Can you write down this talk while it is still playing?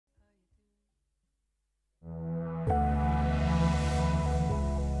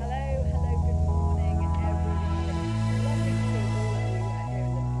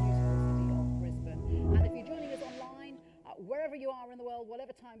well,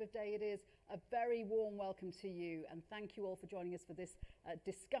 whatever time of day it is, a very warm welcome to you, and thank you all for joining us for this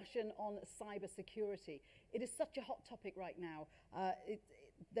discussion on cybersecurity. It is such a hot topic right now.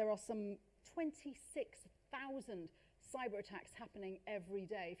 There are some 26,000 cyber attacks happening every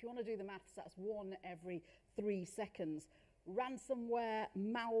day. If you want to do the maths, that's 1 every 3 seconds. Ransomware,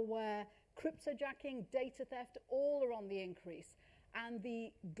 malware, cryptojacking, data theft, all are on the increase. And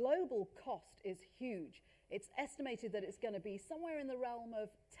the global cost is huge. It's estimated that it's going to be somewhere in the realm of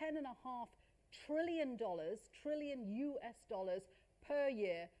 $10.5 trillion, US dollars per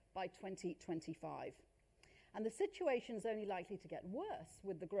year by 2025. And the situation is only likely to get worse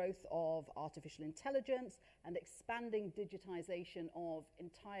with the growth of artificial intelligence and expanding digitization of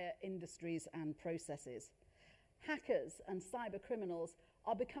entire industries and processes. Hackers and cyber criminals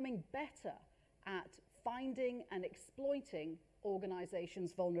are becoming better at finding and exploiting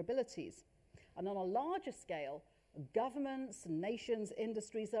organizations' vulnerabilities. And on a larger scale, governments, nations,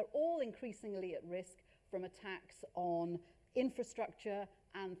 industries are all increasingly at risk from attacks on infrastructure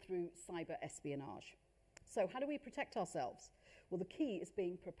and through cyber espionage. So how do we protect ourselves? Well, the key is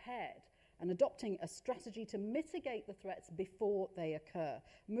being prepared and adopting a strategy to mitigate the threats before they occur,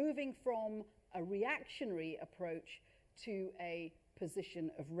 moving from a reactionary approach to a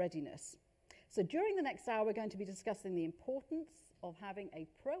position of readiness. So during the next hour, we're going to be discussing the importance of having a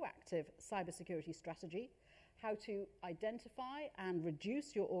proactive cybersecurity strategy, how to identify and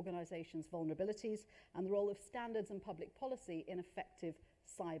reduce your organization's vulnerabilities, and the role of standards and public policy in effective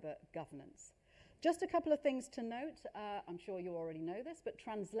cyber governance. Just a couple of things to note. I'm sure you already know this, but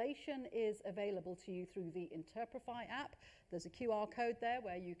translation is available to you through the Interprify app. There's a QR code there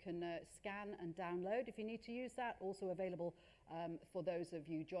where you can scan and download if you need to use that. Also available for those of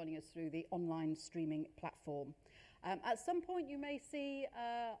you joining us through the online streaming platform. At some point you may see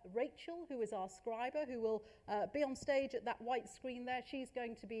Rachel, who is our scriber, who will be on stage at that white screen there. She's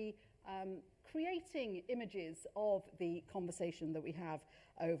going to be creating images of the conversation that we have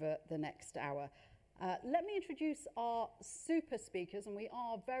over the next hour. Let me introduce our super speakers, and we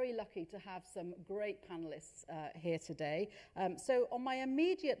are very lucky to have some great panelists here today. So on my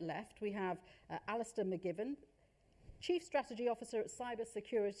immediate left, we have Alistair McGivern, Chief Strategy Officer at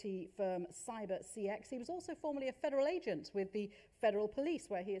cybersecurity firm CyberCX. He was also formerly a federal agent with the Federal Police,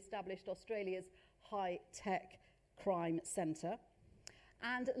 where he established Australia's high-tech crime centre.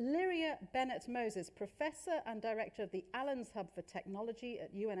 And Lyria Bennett-Moses, Professor and Director of the Allens Hub for Technology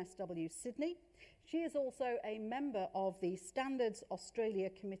at UNSW Sydney. She is also a member of the Standards Australia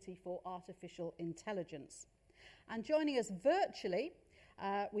Committee for Artificial Intelligence. And joining us virtually,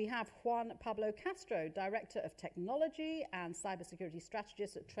 we have Juan Pablo Castro, Director of Technology and Cybersecurity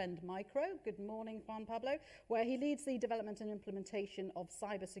Strategist at Trend Micro. Good morning, Juan Pablo, where he leads the development and implementation of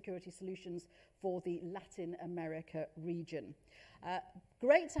cybersecurity solutions for the Latin America region.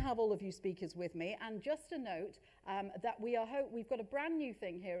 Great to have all of you speakers with me, and just a note that we've got a brand new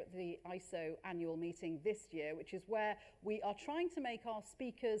thing here at the ISO annual meeting this year, which is where we are trying to make our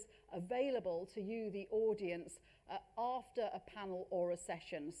speakers available to you, the audience, after a panel or a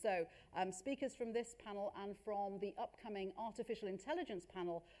session. So speakers from this panel and from the upcoming artificial intelligence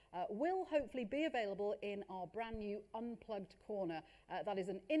panel will hopefully be available in our brand new Unplugged Corner. That is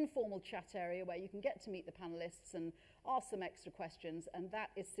an informal chat area where you can get to meet the panelists and ask some extra questions, and that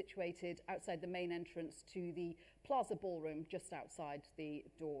is situated outside the main entrance to the Plaza Ballroom just outside the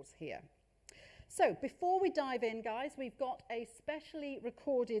doors here. So before we dive in, guys, we've got a specially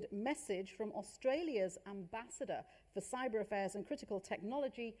recorded message from Australia's Ambassador for Cyber Affairs and Critical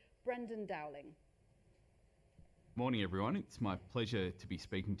Technology, Brendan Dowling. Morning, everyone. It's my pleasure to be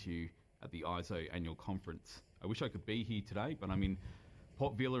speaking to you at the ISO annual conference. I wish I could be here today, but I'm in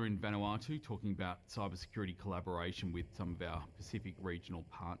Port Vila in Vanuatu talking about cybersecurity collaboration with some of our Pacific regional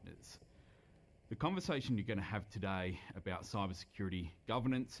partners. The conversation you're going to have today about cybersecurity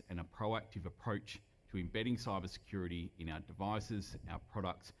governance and a proactive approach to embedding cybersecurity in our devices, our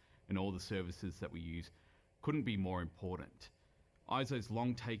products, and all the services that we use couldn't be more important. ISO's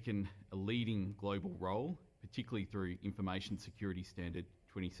long taken a leading global role, particularly through Information Security Standard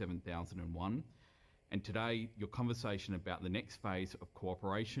 27001. And today, your conversation about the next phase of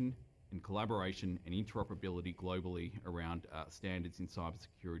cooperation and collaboration and interoperability globally around standards in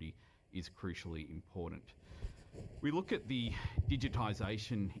cybersecurity is crucially important. We look at the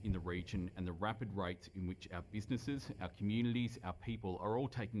digitisation in the region and the rapid rates in which our businesses, our communities, our people are all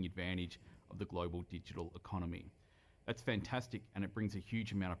taking advantage of the global digital economy. That's fantastic, and it brings a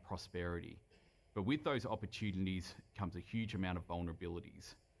huge amount of prosperity. But with those opportunities comes a huge amount of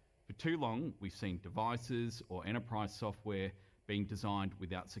vulnerabilities. For too long, we've seen devices or enterprise software being designed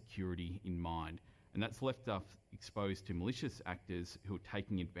without security in mind, And that's left us exposed to malicious actors who are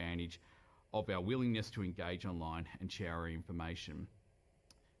taking advantage of our willingness to engage online and share our information.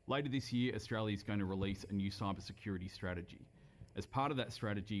 Later this year, Australia is going to release a new cybersecurity strategy. As part of that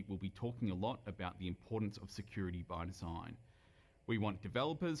strategy, we'll be talking a lot about the importance of security by design. We want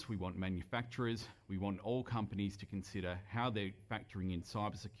developers, we want manufacturers, we want all companies to consider how they're factoring in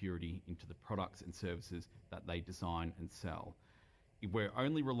cybersecurity into the products and services that they design and sell. If we're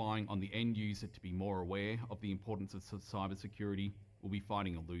only relying on the end user to be more aware of the importance of cybersecurity, we'll be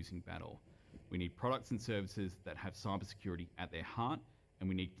fighting a losing battle. We need products and services that have cybersecurity at their heart, and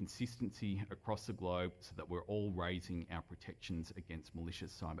we need consistency across the globe so that we're all raising our protections against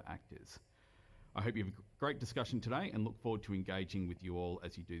malicious cyber actors. I hope you have a great discussion today and look forward to engaging with you all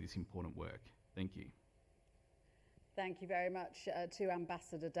as you do this important work. Thank you. Thank you very much to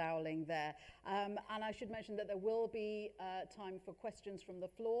Ambassador Dowling there. And I should mention that there will be time for questions from the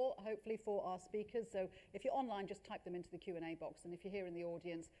floor, hopefully for our speakers. So if you're online, just type them into the Q&A box. And if you're here in the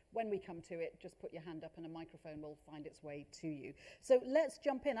audience, when we come to it, just put your hand up and a microphone will find its way to you. So let's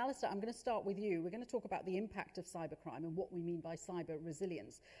jump in. Alistair, I'm going to start with you. We're going to talk about the impact of cybercrime and what we mean by cyber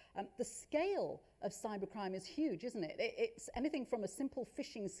resilience. The scale of cybercrime is huge, isn't it? It's anything from a simple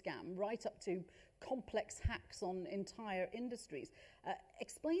phishing scam right up to complex hacks on entire industries.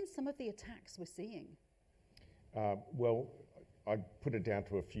 Explain some of the attacks we're seeing. Well, I'd put it down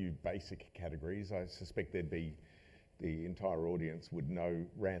to a few basic categories. I suspect the entire audience would know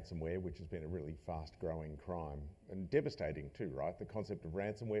ransomware, which has been a really fast growing crime and devastating too, right? The concept of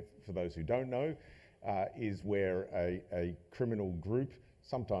ransomware, for those who don't know, is where a criminal group,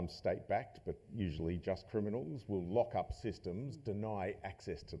 sometimes state-backed, but usually just criminals, will lock up systems, deny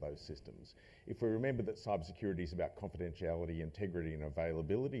access to those systems. If we remember that cybersecurity is about confidentiality, integrity, and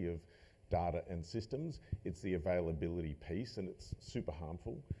availability of data and systems, it's the availability piece, and it's super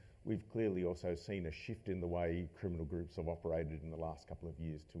harmful. We've clearly also seen a shift in the way criminal groups have operated in the last couple of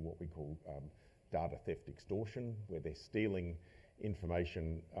years to what we call data theft extortion, where they're stealing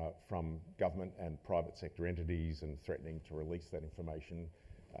information from government and private sector entities and threatening to release that information.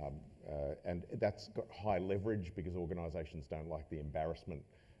 And that's got high leverage because organisations don't like the embarrassment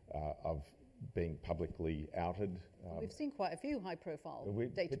of being publicly outed. We've seen quite a few high-profile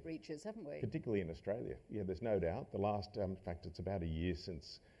data breaches, haven't we? Particularly in Australia. Yeah, there's no doubt. The last, in fact, it's about a year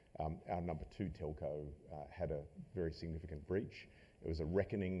since our number 2 telco had a very significant breach. It was a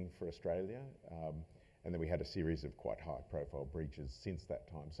reckoning for Australia. And then we had a series of quite high-profile breaches since that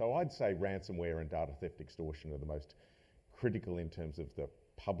time. So I'd say ransomware and data theft extortion are the most critical in terms of the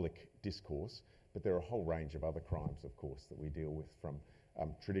public discourse, but there are a whole range of other crimes, of course, that we deal with, from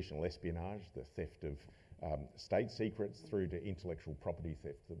traditional espionage, the theft of state secrets, through to intellectual property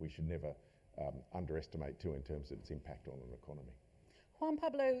theft that we should never underestimate too in terms of its impact on an economy. Juan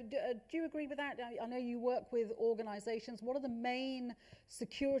Pablo, do you agree with that? I know you work with organisations. What are the main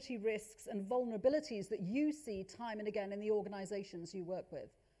security risks and vulnerabilities that you see time and again in the organisations you work with?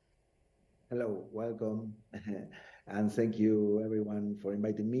 Hello, welcome, and thank you everyone for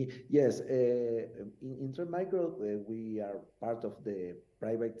inviting me. Yes, in Trend Micro, we are part of the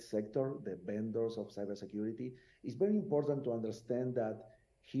private sector, the vendors of cybersecurity. It's very important to understand that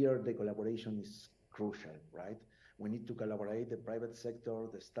here the collaboration is crucial, right? We need to collaborate, the private sector,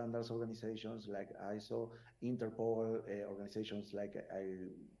 the standards organizations like ISO, Interpol, organizations like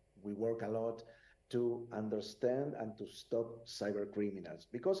we work a lot to understand and to stop cyber criminals,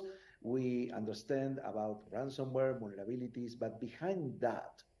 because we understand about ransomware vulnerabilities, but behind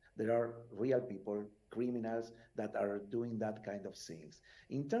that, there are real people, criminals that are doing that kind of things.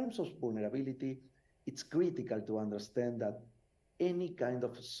 In terms of vulnerability, it's critical to understand that any kind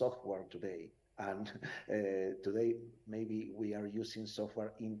of software today, and today, maybe we are using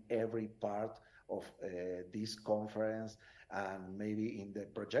software in every part of this conference, and maybe in the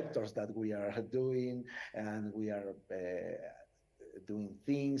projectors that we are doing, and we are doing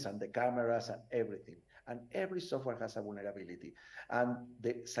things, and the cameras and everything. And every software has a vulnerability. And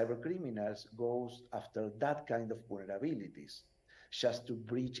the cyber criminals goes after that kind of vulnerabilities, just to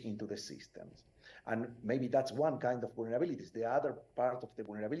breach into the systems. And maybe that's one kind of vulnerabilities. The other part of the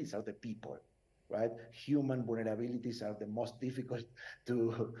vulnerabilities are the people. Right? Human vulnerabilities are the most difficult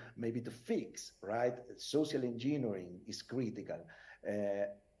to fix, right? Social engineering is critical.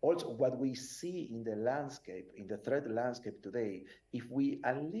 Also, what we see in the landscape, in the threat landscape today, if we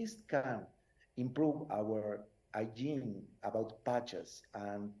at least can improve our hygiene about patches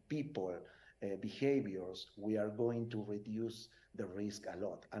and people behaviors, we are going to reduce the risk a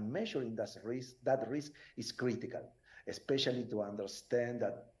lot. And measuring that risk is critical, especially to understand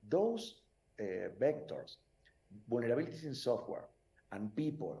that those vectors, vulnerabilities in software and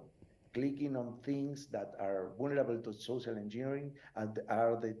people, clicking on things that are vulnerable to social engineering and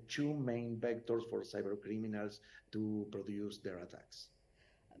are the two main vectors for cyber criminals to produce their attacks.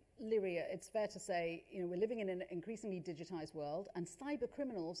 Liria, it's fair to say, we're living in an increasingly digitized world, and cyber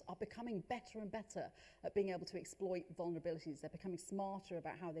criminals are becoming better and better at being able to exploit vulnerabilities. They're becoming smarter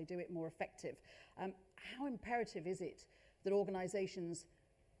about how they do it, more effective. How imperative is it that organizations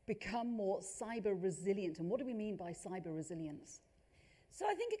become more cyber resilient? And what do we mean by cyber resilience? So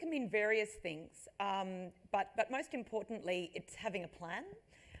I think it can mean various things, but most importantly, it's having a plan.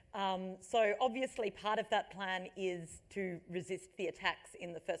 So obviously part of that plan is to resist the attacks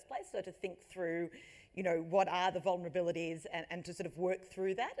in the first place, so to think through, what are the vulnerabilities and to sort of work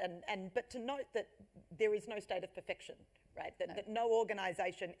through that, but to note that there is no state of perfection, right? That no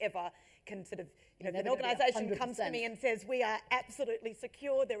organisation ever can sort of, if an organisation comes to me and says, we are absolutely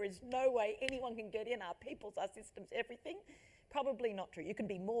secure, there is no way anyone can get in, our peoples, our systems, everything. Probably not true. You can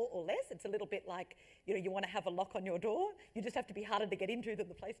be more or less. It's a little bit like, you want to have a lock on your door. You just have to be harder to get into than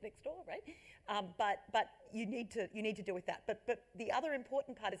the place next door, right? But you need to deal with that. But the other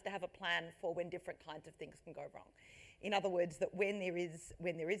important part is to have a plan for when different kinds of things can go wrong. In other words, that when there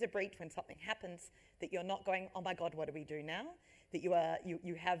is a breach, when something happens, that you're not going, oh my God, what do we do now? That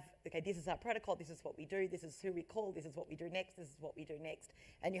you have, okay, this is our protocol, this is what we do, this is who we call, this is what we do next, this is what we do next,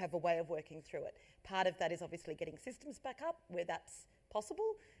 and you have a way of working through it. Part of that is obviously getting systems back up where that's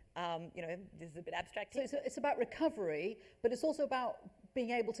possible. This is a bit abstract. So it's about recovery, but it's also about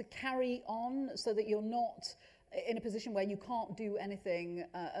being able to carry on so that you're not in a position where you can't do anything.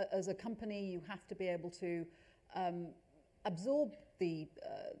 As a company, you have to be able to absorb the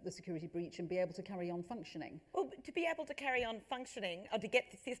security breach and be able to carry on functioning. Well, to be able to carry on functioning, or to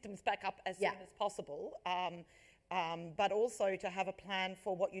get the systems back up as soon as possible, but also to have a plan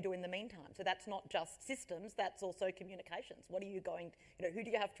for what you do in the meantime. So that's not just systems, that's also communications. What are you going, who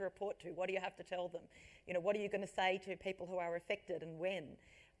do you have to report to? What do you have to tell them? What are you going to say to people who are affected and when?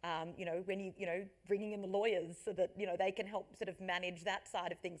 When bringing in the lawyers so that, they can help sort of manage that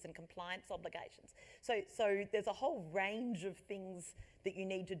side of things and compliance obligations. So there's a whole range of things that you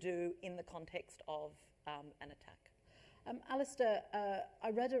need to do in the context of an attack. Alistair,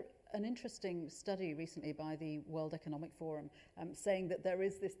 I read an interesting study recently by the World Economic Forum saying that there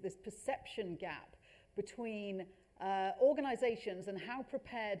is this perception gap between organizations and how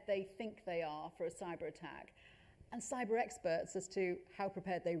prepared they think they are for a cyber attack and cyber experts as to how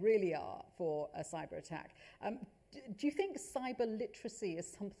prepared they really are for a cyber attack. Do you think cyber literacy is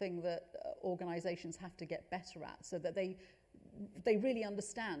something that organizations have to get better at so that they really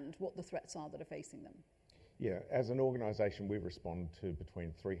understand what the threats are that are facing them? Yeah, as an organisation, we respond to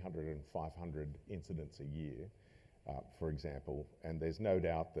between 300 and 500 incidents a year, for example, and there's no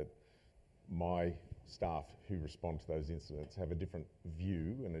doubt that my staff who respond to those incidents have a different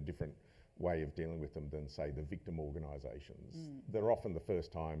view and a different way of dealing with them than, say, the victim organisations. They're often the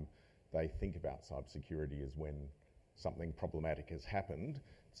first time they think about cybersecurity is when something problematic has happened.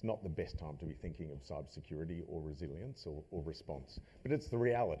 It's not the best time to be thinking of cybersecurity or resilience or response, but it's the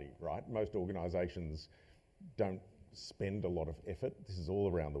reality, right? Most organisations don't spend a lot of effort. This is all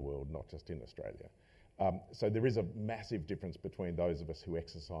around the world, not just in Australia. So there is a massive difference between those of us who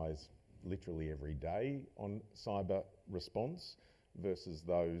exercise literally every day on cyber response versus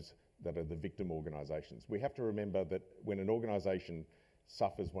those that are the victim organisations. We have to remember that when an organisation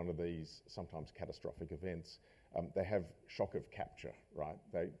suffers one of these sometimes catastrophic events, they have shock of capture, right?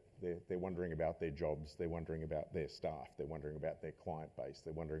 They're wondering about their jobs, they're wondering about their staff, they're wondering about their client base,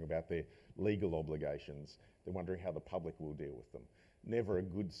 they're wondering about their legal obligations, they're wondering how the public will deal with them. Never a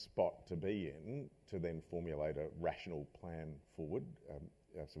good spot to be in to then formulate a rational plan forward.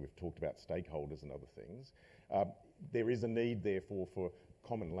 So we've talked about stakeholders and other things. There is a need, therefore, for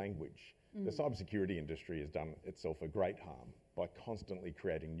common language. The cybersecurity industry has done itself a great harm by constantly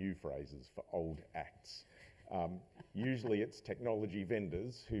creating new phrases for old acts. Usually it's technology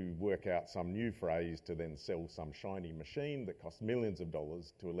vendors who work out some new phrase to then sell some shiny machine that costs millions of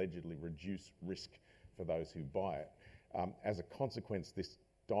dollars to allegedly reduce risk for those who buy it. As a consequence, this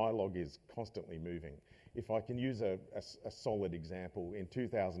dialogue is constantly moving. If I can use a solid example, in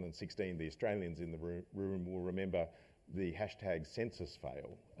 2016, the Australians in the room will remember the hashtag census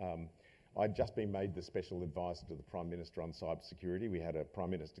fail. I'd just been made the special advisor to the Prime Minister on cybersecurity. We had a Prime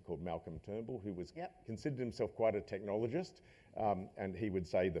Minister called Malcolm Turnbull who was considered himself quite a technologist, and he would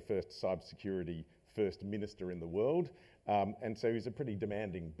say the first cybersecurity first minister in the world. And so he's a pretty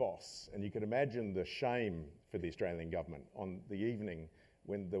demanding boss. And you can imagine the shame for the Australian government on the evening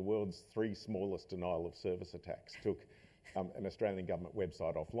when the world's 3 smallest denial of service attacks took an Australian government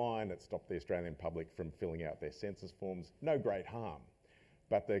website offline. It stopped the Australian public from filling out their census forms. No great harm.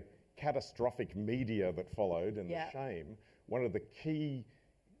 But the catastrophic media that followed and Yeah. the shame, one of the key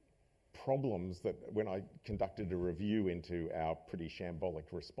problems that when I conducted a review into our pretty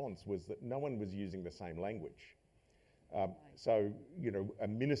shambolic response was that no one was using the same language. So, you know, a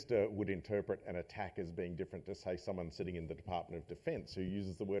minister would interpret an attack as being different to, say, someone sitting in the Department of Defence who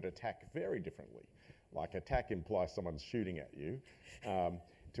uses the word attack very differently. Like, attack implies someone's shooting at you.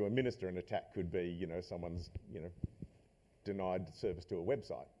 To a minister, an attack could be, you know, someone's, you know, denied service to a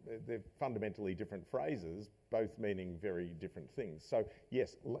website. They're fundamentally different phrases, both meaning very different things. So,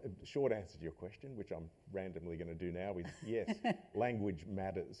 yes, short answer to your question, which I'm randomly going to do now, is yes, language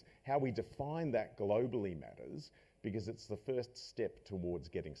matters. How we define that globally matters, because it's the first step towards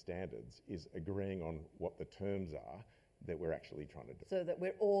getting standards, is agreeing on what the terms are that we're actually trying to do. So that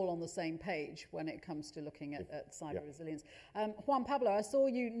we're all on the same page when it comes to looking at cyber resilience. Juan Pablo, I saw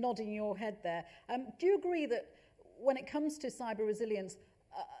you nodding your head there. Do you agree that when it comes to cyber resilience,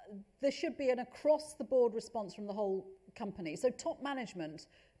 there should be an across-the-board response from the whole company? So top management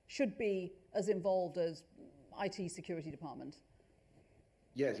should be as involved as IT security department?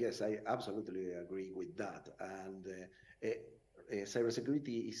 Yes, I absolutely agree with that. And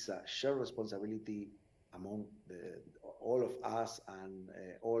cybersecurity is a shared responsibility among all of us and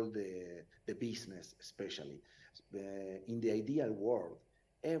all the business, especially. In the ideal world,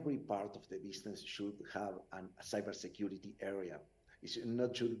 every part of the business should have a cybersecurity area.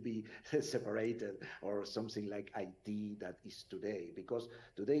 It should be separated or something like IT that is today, because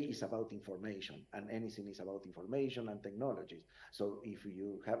today is about information and anything is about information and technologies. So if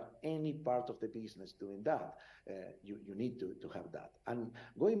you have any part of the business doing that, you need to have that. And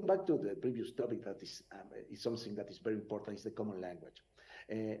going back to the previous topic, that is something that is very important, is the common language.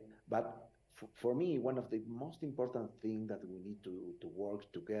 But for me, one of the most important things that we need to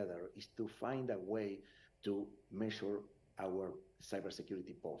work together is to find a way to measure our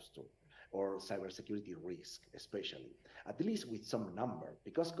cybersecurity posture or cybersecurity risk, especially, at least with some number,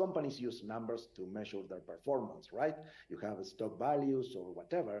 because companies use numbers to measure their performance, right? You have stock values or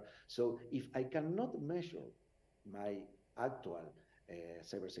whatever. So if I cannot measure my actual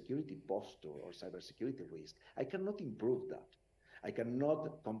cybersecurity posture or cybersecurity risk, I cannot improve that. I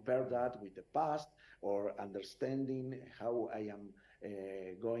cannot compare that with the past or understanding how I am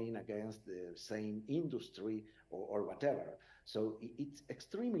going against the same industry or whatever. So it's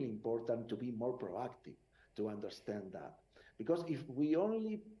extremely important to be more proactive to understand that. Because if we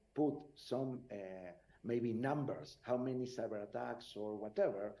only put some maybe numbers, how many cyber attacks or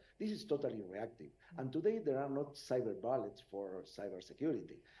whatever, this is totally reactive. And today there are not cyber bullets for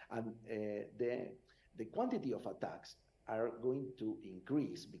cybersecurity. And the quantity of attacks are going to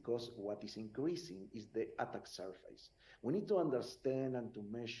increase, because what is increasing is the attack surface. We need to understand and to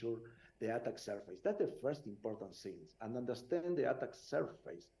measure the attack surface. That's the first important thing. And understand the attack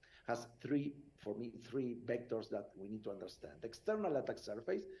surface has three vectors that we need to understand. The external attack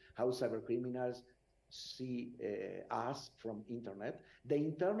surface, how cyber criminals see us from internet. The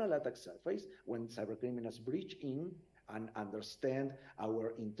internal attack surface, when cyber criminals breach in and understand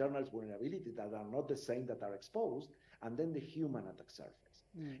our internal vulnerabilities that are not the same that are exposed, and then the human attack surface.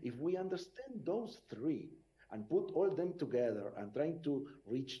 If we understand those three and put all them together and trying to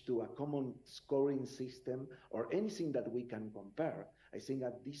reach to a common scoring system or anything that we can compare, I think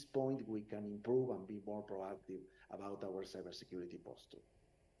at this point we can improve and be more proactive about our cybersecurity posture.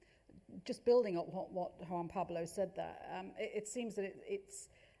 Just building on what Juan Pablo said there, it seems that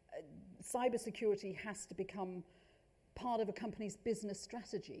cybersecurity has to become part of a company's business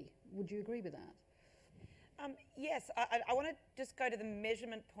strategy. Would you agree with that? Yes, I want to just go to the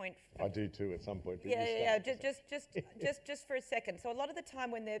measurement point. I do too at some point. Just for a second. So a lot of the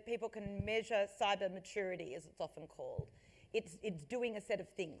time when people can measure cyber maturity, as it's often called, it's doing a set of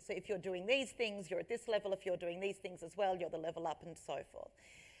things. So if you're doing these things, you're at this level. If you're doing these things as well, you're the level up, and so forth.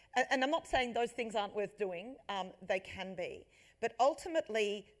 And I'm not saying those things aren't worth doing. They can be. But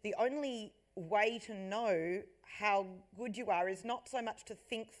ultimately, the only way to know how good you are is not so much to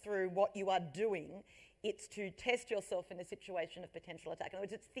think through what you are doing, it's to test yourself in a situation of potential attack. In other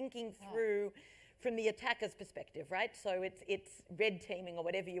words, it's thinking through from the attacker's perspective, right? So it's red teaming or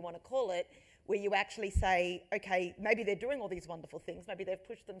whatever you want to call it, where you actually say, okay, maybe they're doing all these wonderful things, maybe they've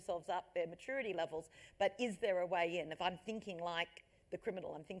pushed themselves up their maturity levels, but is there a way in? If I'm thinking like the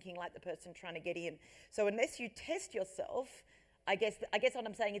criminal, I'm thinking like the person trying to get in. So unless you test yourself, I guess what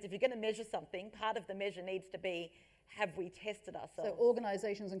I'm saying is if you're going to measure something, part of the measure needs to be, have we tested ourselves? So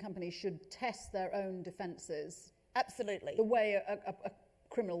organisations and companies should test their own defences. Absolutely. The way a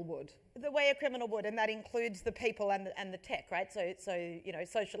criminal would. The way a criminal would, and that includes the people and the tech, right? So you know,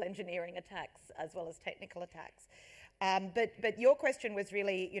 social engineering attacks as well as technical attacks. But your question was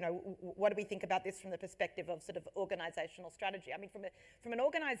really, you know, what do we think about this from the perspective of sort of organisational strategy? I mean, from an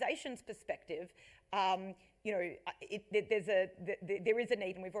organisation's perspective, you know, there is a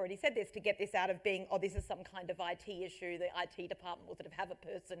need, and we've already said this, to get this out of being, oh, this is some kind of IT issue. The IT department will sort of have a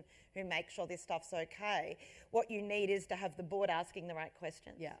person who makes sure this stuff's okay. What you need is to have the board asking the right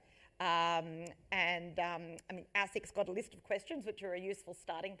questions. Yeah. I mean, ASIC's got a list of questions, which are a useful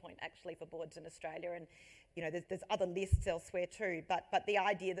starting point actually for boards in Australia, and you know, there's other lists elsewhere too. But the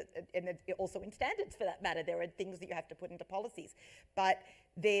idea that, and also in standards for that matter, there are things that you have to put into policies. But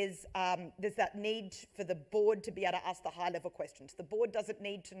there's that need for the board to be able to ask the high-level questions. The board doesn't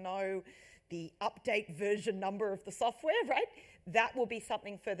need to know the update version number of the software, right? That will be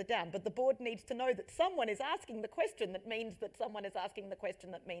something further down. But the board needs to know that someone is asking the question that means that someone is asking the question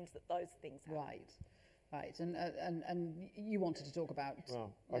that means that those things happen. Right. And you wanted to talk about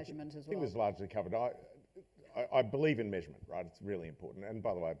measurement as well. I think it was largely covered. I believe in measurement, right? It's really important. And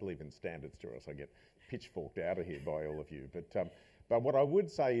by the way, I believe in standards too, or else I get pitchforked out of here by all of you. But what I would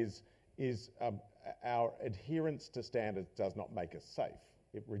say is our adherence to standards does not make us safe.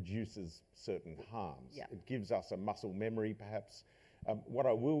 It reduces certain harms. Yeah. It gives us a muscle memory, perhaps. What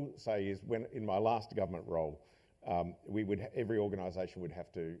I will say is, when in my last government role, every organisation would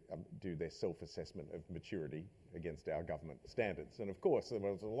have to do their self-assessment of maturity against our government standards. And of course, there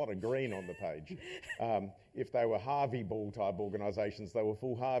was a lot of green on the page. If they were Harvey Ball type organisations, they were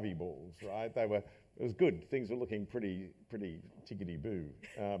full Harvey Balls, right? It was good. Things were looking pretty tickety-boo.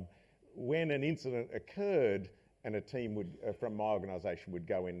 When an incident occurred, and a team from my organisation would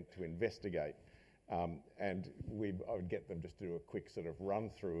go in to investigate, and I would get them just to do a quick sort of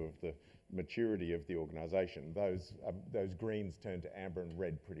run through of the maturity of the organisation. Those greens turn to amber and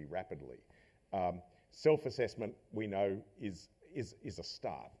red pretty rapidly. Self-assessment, we know, is a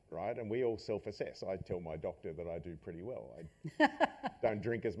start, right? And we all self-assess. I tell my doctor that I do pretty well. I don't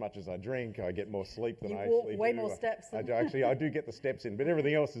drink as much as I drink. I get more sleep than I actually do. Way more steps. I do get the steps in, but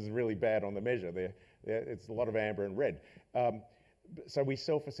everything else is really bad on the measure. It's a lot of amber and red. So we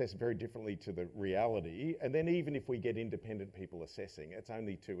self-assess very differently to the reality. And then even if we get independent people assessing, it's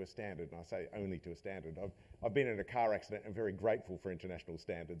only to a standard. And I say only to a standard. I've been in a car accident and very grateful for international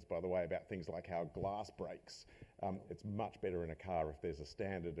standards, by the way, about things like how glass breaks. It's much better in a car if there's a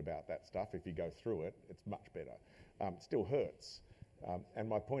standard about that stuff. If you go through it, it's much better. It still hurts. And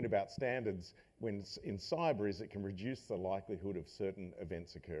my point about standards in cyber is it can reduce the likelihood of certain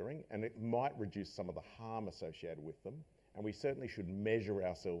events occurring, and it might reduce some of the harm associated with them. And we certainly should measure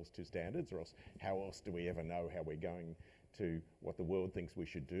ourselves to standards, or else how else do we ever know how we're going to what the world thinks we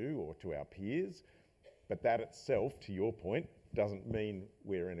should do, or to our peers? But that itself, to your point, doesn't mean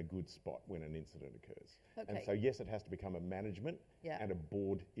we're in a good spot when an incident occurs. Okay. And so yes, it has to become a management Yeah. and a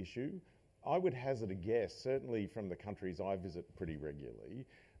board issue. I would hazard a guess, certainly from the countries I visit pretty regularly,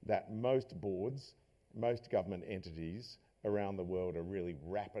 that most boards, most government entities around the world are really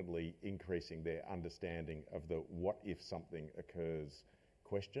rapidly increasing their understanding of the what if something occurs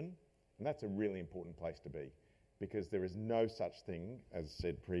question. And that's a really important place to be, because there is no such thing, as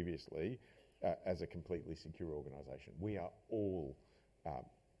said previously, as a completely secure organisation. We are all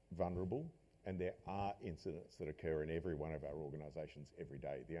vulnerable, and there are incidents that occur in every one of our organisations every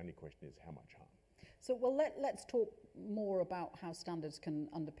day. The only question is how much harm. So, well, let's talk more about how standards can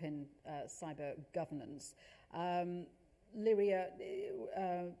underpin cyber governance. Lyria,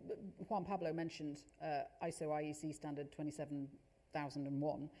 Juan Pablo mentioned ISO IEC standard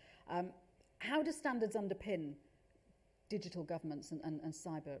 27001. How do standards underpin digital governance and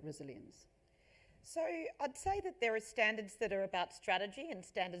cyber resilience? So I'd say that there are standards that are about strategy and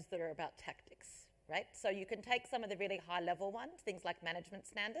standards that are about tactics, right? So you can take some of the really high level ones, things like management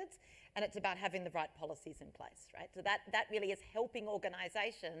standards, and it's about having the right policies in place, right? So that really is helping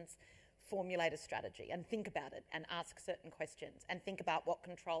organisations formulate a strategy and think about it and ask certain questions and think about what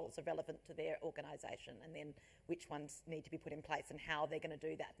controls are relevant to their organisation and then which ones need to be put in place and how they're going to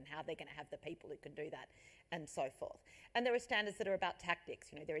do that and how they're going to have the people who can do that and so forth. And there are standards that are about tactics.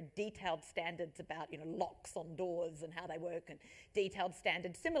 You know, there are detailed standards about, you know, locks on doors and how they work, and detailed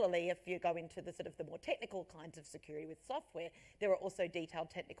standards. Similarly, if you go into the sort of the more technical kinds of security with software, there are also detailed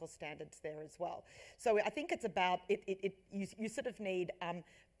technical standards there as well. So I think it's about, you sort of need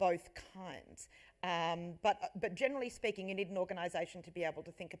both kinds. But generally speaking, you need an organisation to be able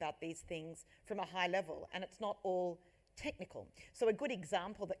to think about these things from a high level, and it's not all technical. So a good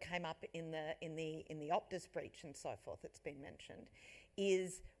example that came up in the Optus breach and so forth that's been mentioned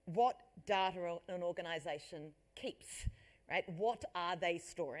is what data an organisation keeps, right? What are they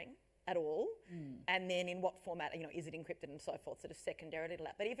storing at all, and then in what format, is it encrypted and so forth, sort of secondarily to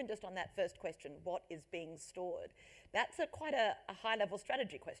that. But even just on that first question, what is being stored, that's quite a high-level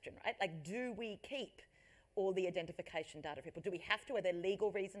strategy question, right? Like, do we keep all the identification data of people? Do we have to? Are there legal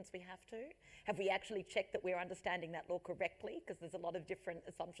reasons we have to? Have we actually checked that we're understanding that law correctly? Because there's a lot of different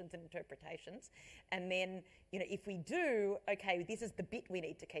assumptions and interpretations. And then, if we do, okay, this is the bit we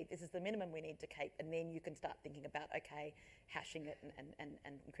need to keep, this is the minimum we need to keep, and then you can start thinking about, okay, hashing it and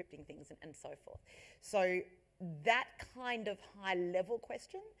encrypting things and so forth. So that kind of high-level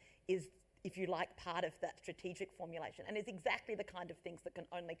question is, if you like, part of that strategic formulation, and is exactly the kind of things that can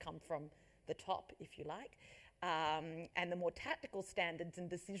only come from the top, if you like, and the more tactical standards and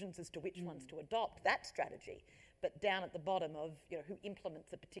decisions as to which ones to adopt, that strategy. But down at the bottom of who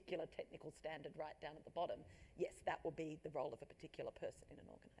implements a particular technical standard, right down at the bottom, yes, that will be the role of a particular person in an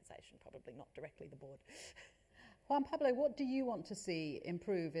organisation, probably not directly the board. Juan Pablo, what do you want to see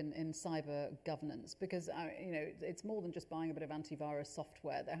improve in cyber governance? Because it's more than just buying a bit of antivirus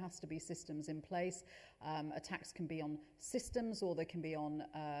software. There has to be systems in place. Attacks can be on systems, or they can be on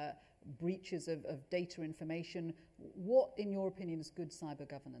breaches of data information. What, in your opinion, is good cyber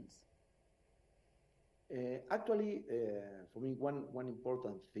governance? Actually, for me, one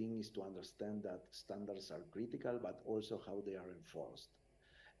important thing is to understand that standards are critical, but also how they are enforced.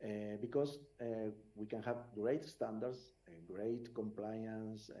 Because we can have great standards, great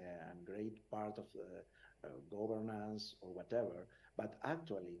compliance, and great part of governance or whatever, but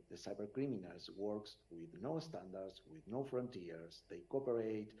actually the cyber criminals works with no standards, with no frontiers. They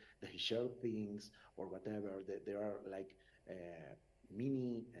cooperate, they share things or whatever. There are like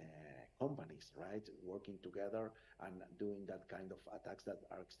mini companies, right, working together and doing that kind of attacks that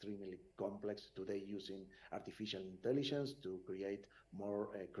are extremely complex today, using artificial intelligence to create more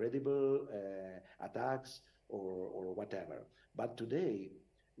credible attacks or whatever. But today,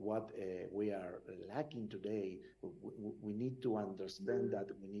 what we are lacking today, we need to understand that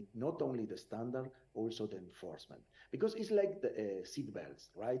we need not only the standard, also the enforcement. Because it's like the seat belts,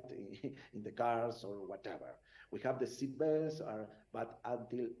 right, in the cars or whatever. We have the seat belts, but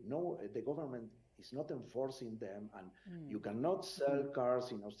until the government is not enforcing them, and you cannot sell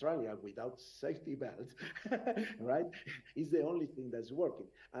cars in Australia without safety belts, right? It's the only thing that's working.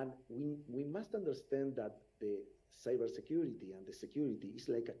 And we must understand that the cybersecurity and the security is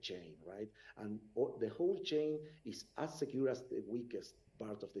like a chain, right? And the whole chain is as secure as the weakest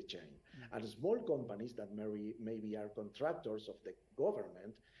part of the chain. And small companies that maybe are contractors of the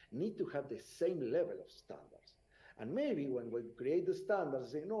government need to have the same level of standards. And maybe when we create the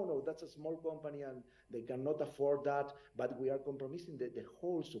standards, say, no, that's a small company and they cannot afford that, but we are compromising the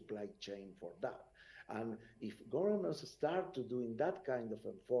whole supply chain for that. And if governments start to doing that kind of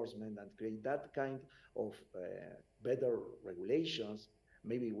enforcement and create that kind of better regulations,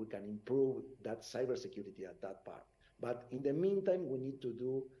 maybe we can improve that cybersecurity at that part. But in the meantime, we need to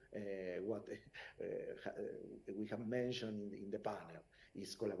do what we have mentioned in the panel,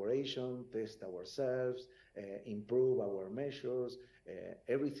 is collaboration, test ourselves, improve our measures,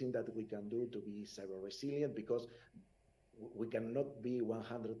 everything that we can do to be cyber resilient, because we cannot be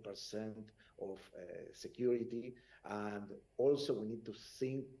 100% of security. And also we need to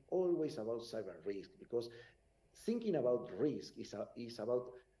think always about cyber risk, because thinking about risk is about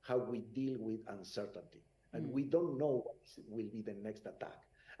how we deal with uncertainty. And we don't know what will be the next attack.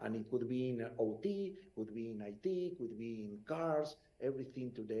 And it could be in OT, could be in IT, could be in cars.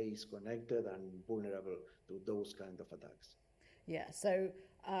 Everything today is connected and vulnerable to those kind of attacks. Yeah, so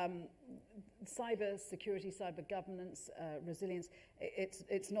cyber security, cyber governance, resilience,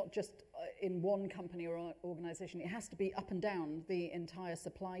 it's not just in one company or organization. It has to be up and down the entire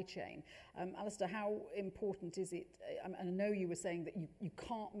supply chain. Alistair, how important is it? I know you were saying that you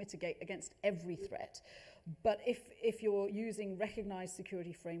can't mitigate against every threat, but if you're using recognized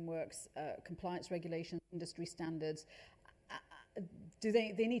security frameworks, compliance regulations, industry standards, do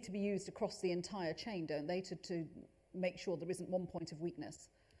they need to be used across the entire chain, don't they, to make sure there isn't one point of weakness?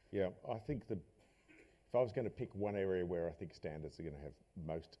 Yeah, I think that if I was going to pick one area where I think standards are going to have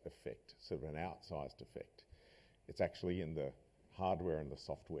most effect, sort of an outsized effect, it's actually in the hardware and the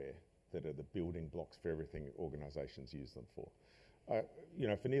software that are the building blocks for everything organisations use them for.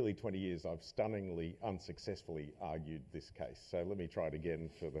 For nearly 20 years, I've stunningly unsuccessfully argued this case. So let me try it again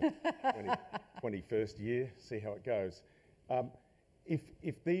for the 21st year, see how it goes.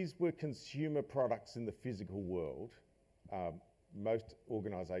 If these were consumer products in the physical world, most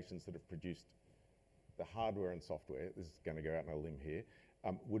organisations that have produced the hardware and software, this is going to go out on a limb here,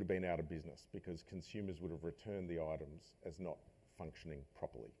 would have been out of business, because consumers would have returned the items as not functioning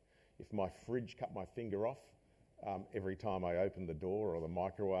properly. If my fridge cut my finger off, every time I opened the door, or the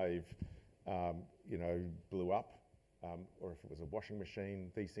microwave, blew up, or if it was a washing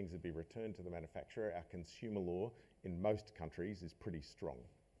machine, these things would be returned to the manufacturer. Our consumer law in most countries is pretty strong,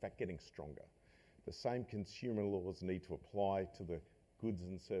 in fact getting stronger. The same consumer laws need to apply to the goods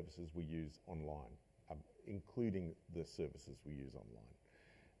and services we use online, including the services we use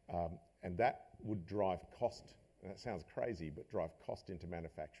online. And that would drive cost, and that sounds crazy, but drive cost into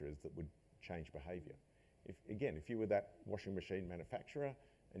manufacturers that would change behaviour. If you were that washing machine manufacturer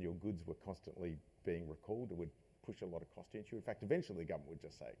and your goods were constantly being recalled, it would push a lot of cost into you. In fact, eventually the government would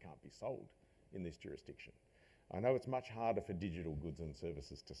just say it can't be sold in this jurisdiction. I know it's much harder for digital goods and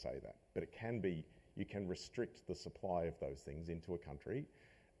services to say that, but it can be. You can restrict the supply of those things into a country,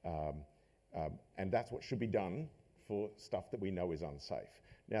 and that's what should be done for stuff that we know is unsafe.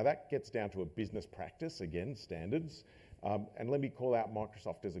 Now that gets down to a business practice, again, standards, and let me call out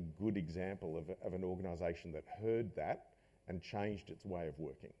Microsoft as a good example of an organisation that heard that and changed its way of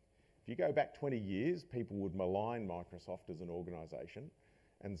working. If you go back 20 years, people would malign Microsoft as an organisation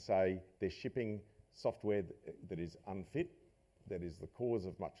and say they're shipping software that is unfit, that is the cause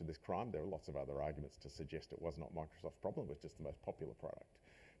of much of this crime. There are lots of other arguments to suggest it was not Microsoft's problem, it was just the most popular product.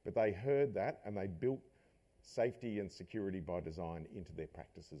 But they heard that and they built safety and security by design into their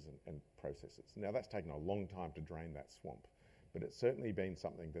practices and processes. Now that's taken a long time to drain that swamp, but it's certainly been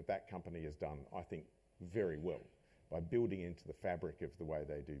something that company has done, I think, very well by building into the fabric of the way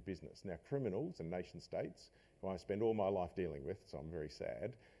they do business. Now criminals and nation states, who I spend all my life dealing with, so I'm very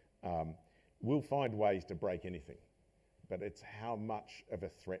sad, will find ways to break anything. But it's how much of a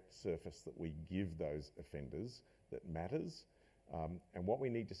threat surface that we give those offenders that matters. And what we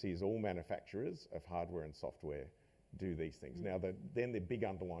need to see is all manufacturers of hardware and software do these things. Now, then the big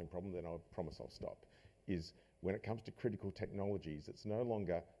underlying problem, then I promise I'll stop, is when it comes to critical technologies, it's no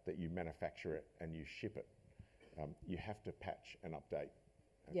longer that you manufacture it and you ship it. You have to patch and update.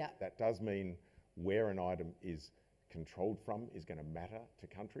 Yeah. That does mean where an item is controlled from is going to matter to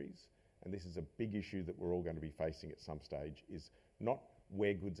countries. And this is a big issue that we're all going to be facing at some stage, is not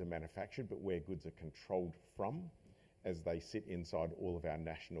where goods are manufactured, but where goods are controlled from as they sit inside all of our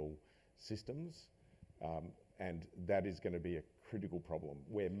national systems. And that is going to be a critical problem,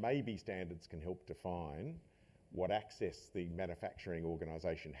 where maybe standards can help define what access the manufacturing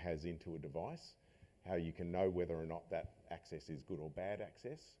organisation has into a device, how you can know whether or not that access is good or bad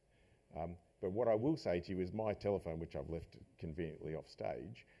access. But what I will say to you is my telephone, which I've left conveniently off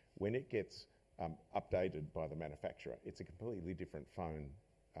stage, when it gets updated by the manufacturer, it's a completely different phone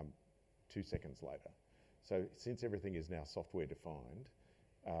 2 seconds later. So since everything is now software defined,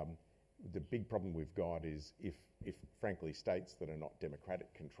 the big problem we've got is if frankly states that are not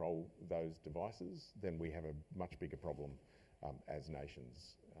democratic control those devices, then we have a much bigger problem as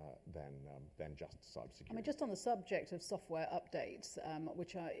nations than just cybersecurity. I mean, just on the subject of software updates,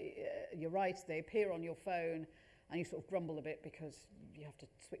 which are, you're right, they appear on your phone and you sort of grumble a bit because you have to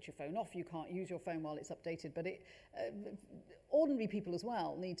switch your phone off, you can't use your phone while it's updated, but ordinary people as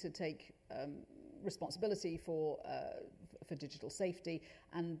well need to take responsibility for digital safety,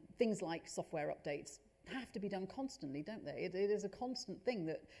 and things like software updates have to be done constantly, don't they? It is a constant thing,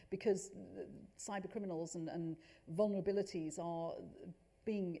 that because cyber criminals and vulnerabilities are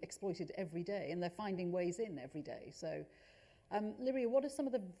being exploited every day and they're finding ways in every day. So Lyria, what are some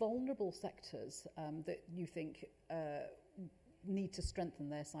of the vulnerable sectors that you think need to strengthen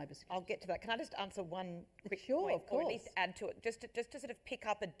their cybersecurity? I'll get to that. Can I just answer one quick Sure, point, of course. or at least add to it, just to sort of pick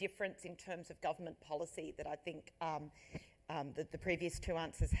up a difference in terms of government policy that I think that the previous two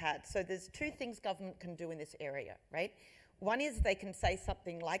answers had. So there's two things government can do in this area, right? One is they can say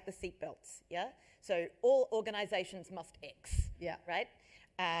something like the seatbelts, yeah? So all organisations must X, Yeah. right?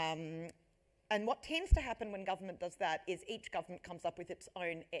 And what tends to happen when government does that is each government comes up with its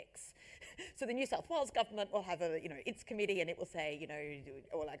own X. So the New South Wales government will have its committee, and it will say,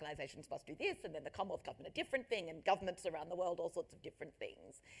 all organisations must do this, and then the Commonwealth government a different thing, and governments around the world all sorts of different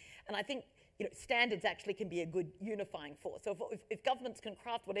things. And I think standards actually can be a good unifying force. So if governments can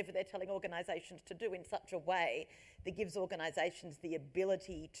craft whatever they're telling organisations to do in such a way that gives organisations the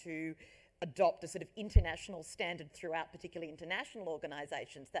ability to adopt a sort of international standard throughout, particularly international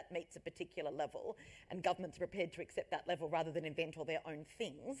organisations, that meets a particular level, and governments are prepared to accept that level rather than invent all their own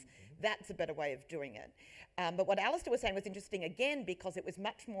things, that's a better way of doing it. But what Alistair was saying was interesting again, because it was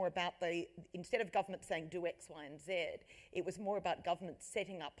much more about instead of government saying do X, Y and Z, it was more about government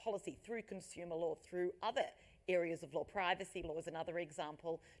setting up policy through consumer law, through other areas of law. Privacy law is another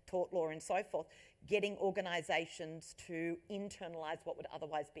example, tort law and so forth, getting organisations to internalise what would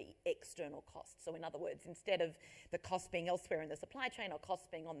otherwise be external costs. So in other words, instead of the cost being elsewhere in the supply chain or costs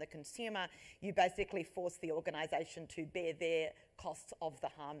being on the consumer, you basically force the organisation to bear their costs of the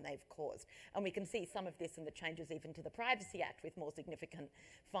harm they've caused. And we can see some of this in the changes even to the Privacy Act with more significant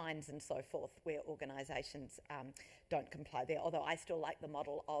fines and so forth where organisations don't comply there. Although I still like the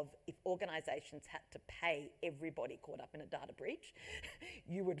model of if organisations had to pay everybody caught up in a data breach,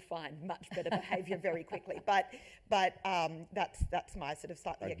 you would find much better behaviour very quickly. But that's my sort of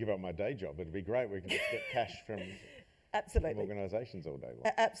slightly... I'd give up my day job. It'd be great. We can just get cash from... Absolutely. From organisations all day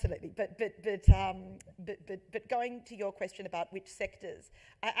long. Absolutely. But going to your question about which sectors,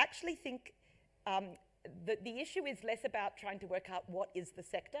 I actually think the issue is less about trying to work out what is the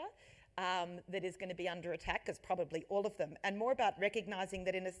sector that is going to be under attack, because probably all of them, and more about recognising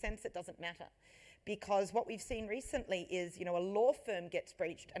that in a sense it doesn't matter. Because what we've seen recently is, a law firm gets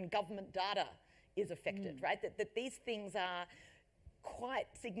breached and government data is affected, right? That these things are quite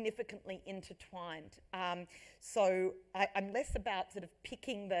significantly intertwined. So I'm less about sort of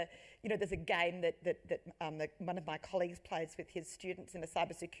picking the, there's a game that one of my colleagues plays with his students in a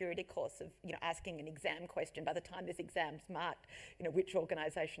cybersecurity course of, asking an exam question. By the time this exam's marked, which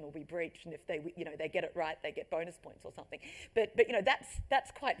organisation will be breached, and if they, they get it right, they get bonus points or something. But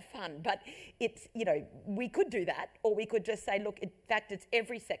that's quite fun. But it's, we could do that, or we could just say, look, in fact, it's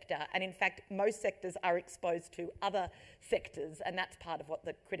every sector, and in fact, most sectors are exposed to other sectors, and that's part of what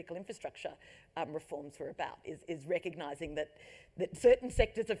the critical infrastructure reforms were about, is recognising that certain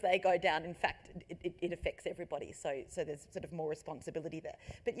sectors, if they go down, in fact, it affects everybody. So there's sort of more responsibility there.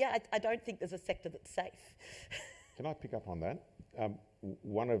 But yeah, I don't think there's a sector that's safe. Can I pick up on that?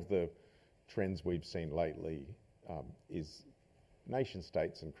 One of the trends we've seen lately is nation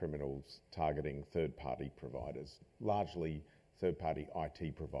states and criminals targeting third-party providers, largely third-party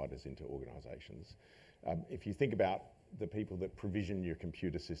IT providers into organisations. If you think about the people that provision your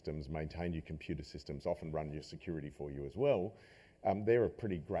computer systems, maintain your computer systems, often run your security for you as well, they're a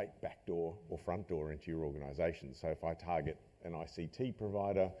pretty great backdoor or front door into your organisation. So if I target an ICT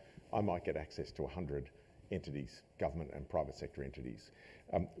provider, I might get access to 100 entities, government and private sector entities,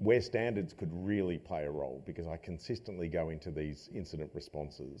 where standards could really play a role, because I consistently go into these incident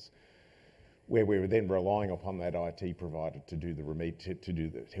responses where we were then relying upon that IT provider to do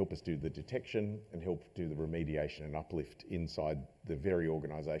the help us do the detection and help do the remediation and uplift inside the very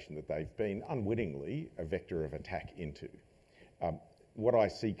organisation that they've been unwittingly a vector of attack into. What I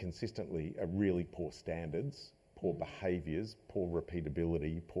see consistently are really poor standards, poor behaviours, poor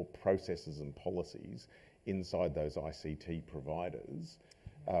repeatability, poor processes and policies inside those ICT providers,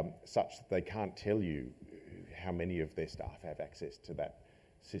 such that they can't tell you how many of their staff have access to that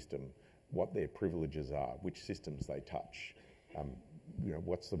system, what their privileges are, which systems they touch,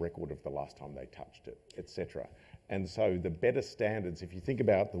 what's the record of the last time they touched it, etc. And so the better standards, if you think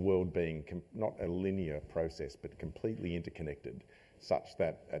about the world being not a linear process, but completely interconnected, such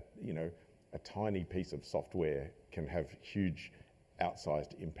that a tiny piece of software can have huge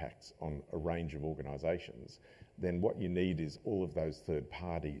outsized impacts on a range of organisations, then what you need is all of those third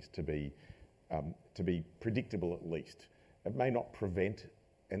parties to be predictable at least. It may not prevent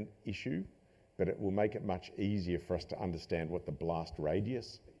an issue, but it will make it much easier for us to understand what the blast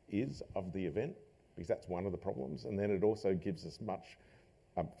radius is of the event, because that's one of the problems. And then it also gives us much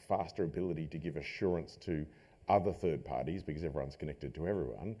faster ability to give assurance to other third parties, because everyone's connected to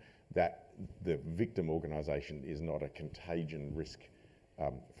everyone, that the victim organisation is not a contagion risk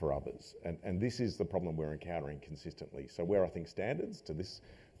for others. And this is the problem we're encountering consistently. So where I think standards to this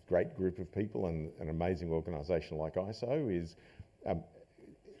great group of people and an amazing organisation like ISO is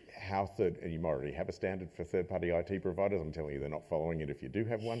and you might already have a standard for third-party IT providers, I'm telling you they're not following it if you do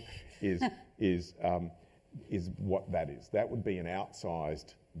have one, is what that is. That would be an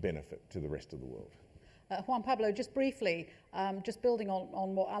outsized benefit to the rest of the world. Juan Pablo, just briefly, just building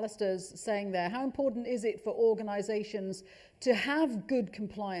on what Alistair's saying there, how important is it for organisations to have good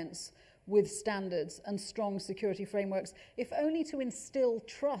compliance with standards and strong security frameworks, if only to instill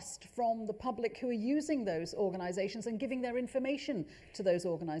trust from the public who are using those organisations and giving their information to those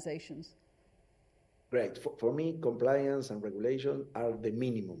organisations? Great. For me, compliance and regulation are the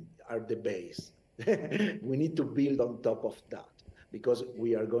minimum, are the base. We need to build on top of that, because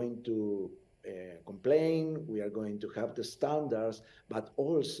we are going to complain, we are going to have the standards, but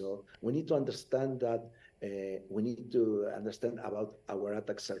also we need to understand that we need to understand about our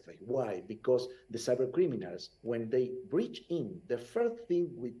attack surface. Why? Because the cyber criminals, when they breach in, the first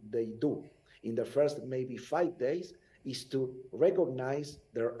thing they do in the first maybe 5 days is to recognize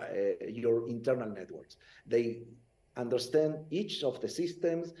your internal networks. They understand each of the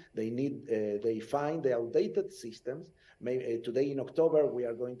systems. They find the outdated systems. Today in October, we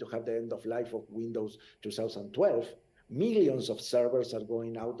are going to have the end of life of Windows 2012. Millions of servers are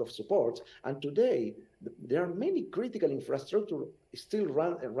going out of support. And today, there are many critical infrastructure still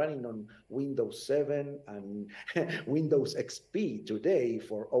running on Windows 7 and Windows XP today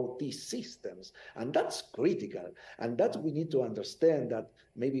for OT systems. And that's critical. And that we need to understand that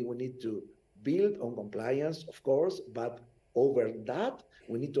maybe we need to build on compliance, of course, but over that,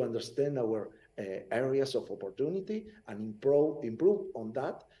 we need to understand our areas of opportunity and improve on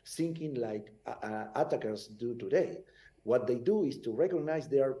that, thinking like attackers do today. What they do is to recognize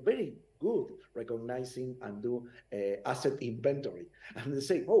they are very good recognizing and do asset inventory. And they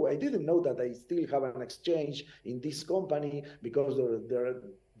say, oh, I didn't know that I still have an exchange in this company because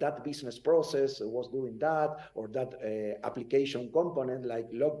that business process was doing that, or that application component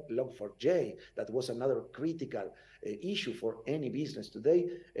like Log4j, that was another critical issue for any business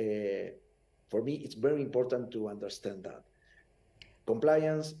today. For me, it's very important to understand that.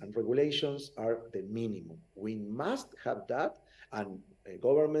 Compliance and regulations are the minimum. We must have that, and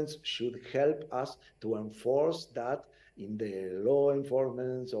governments should help us to enforce that in the law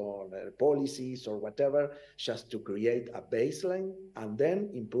enforcement or policies or whatever, just to create a baseline and then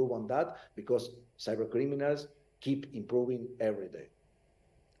improve on that, because cyber criminals keep improving every day.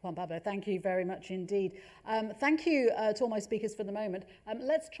 Juan Pablo, thank you very much indeed. Thank you to all my speakers for the moment.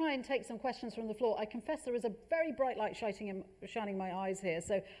 Let's try and take some questions from the floor. I confess there is a very bright light shining in my eyes here.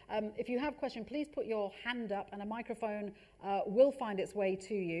 So if you have a question, please put your hand up and a microphone will find its way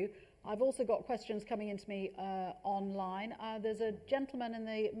to you. I've also got questions coming into me online. There's a gentleman in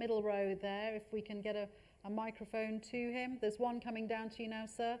the middle row there, if we can get a microphone to him. There's one coming down to you now,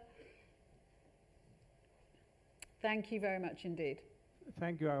 sir. Thank you very much indeed.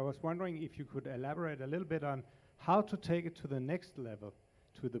 Thank you. I was wondering if you could elaborate a little bit on how to take it to the next level,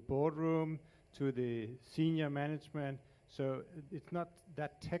 to the boardroom, to the senior management. So it's not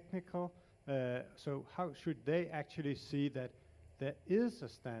that technical. So how should they actually see that there is a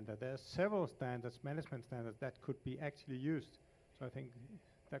standard? There are several standards, management standards, that could be actually used. So I think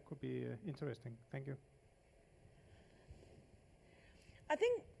that could be interesting. Thank you. I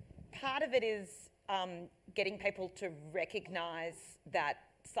think part of it is getting people to recognise that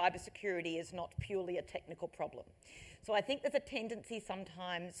cybersecurity is not purely a technical problem. So I think there's a tendency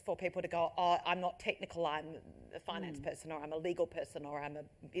sometimes for people to go, oh, I'm not technical, I'm a finance person, or I'm a legal person, or I'm a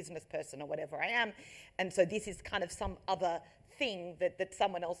business person, or whatever I am. And so this is kind of some other thing that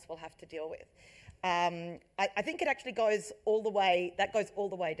someone else will have to deal with. I think it actually goes all the way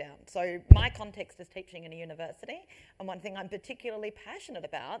down. So my context is teaching in a university, and one thing I'm particularly passionate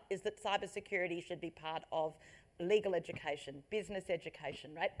about is that cybersecurity should be part of legal education, business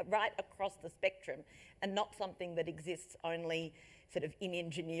education, right across the spectrum, and not something that exists only sort of in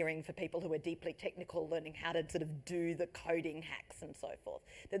engineering for people who are deeply technical, learning how to sort of do the coding hacks and so forth.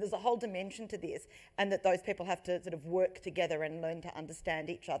 That there's a whole dimension to this, and that those people have to sort of work together and learn to understand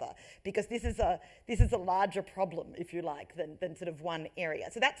each other, because this is a larger problem, if you like, than sort of one area.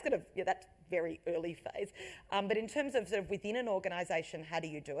 So that's kind of, that's very early phase. But in terms of sort of within an organisation, how do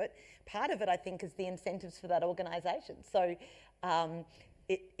you do it? Part of it, I think, is the incentives for that organisation. So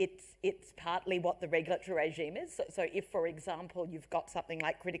it's partly what the regulatory regime is. So if, for example, you've got something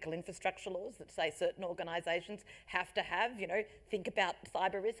like critical infrastructure laws that say certain organisations have to have, think about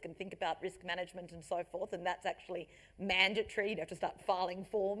cyber risk and think about risk management and so forth, and that's actually mandatory, you have to start filing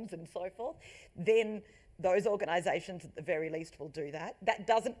forms and so forth, then those organisations at the very least will do that. That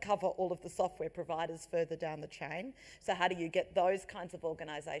doesn't cover all of the software providers further down the chain. So how do you get those kinds of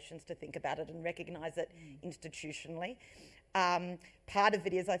organisations to think about it and recognise it institutionally? Part of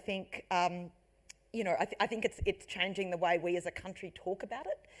it is, I think, I think it's changing the way we as a country talk about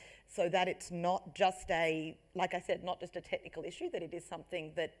it, so that it's not just like I said, not just a technical issue, that it is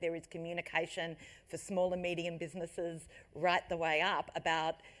something that there is communication for small and medium businesses right the way up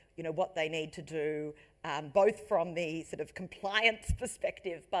about, what they need to do, both from the sort of compliance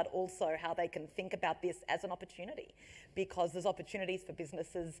perspective, but also how they can think about this as an opportunity, because there's opportunities for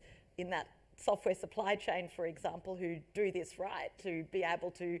businesses in that software supply chain, for example, who do this right, to be able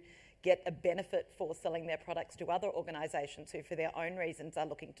to get a benefit for selling their products to other organisations who, for their own reasons, are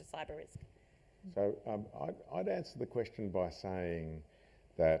looking to cyber risk. So I'd answer the question by saying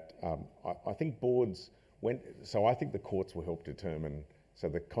that I think boards, I think the courts will help determine. So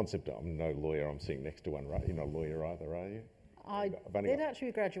the concept, I'm no lawyer, I'm sitting next to one, right? You're not a lawyer either, are you? I did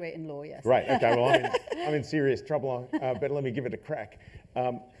actually graduate in law, yes. Right, okay, well, I'm in serious trouble, but let me give it a crack.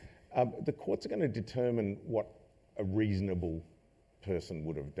 The courts are going to determine what a reasonable person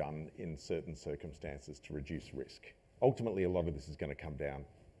would have done in certain circumstances to reduce risk. Ultimately, a lot of this is going to come down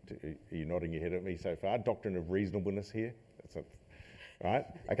to, are you nodding your head at me so far? Doctrine of reasonableness here? That's a, right?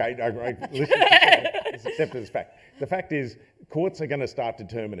 Okay, listen, let's accept it as fact. The fact is, courts are going to start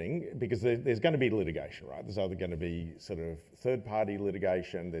determining, because there's going to be litigation, right? There's either going to be sort of third-party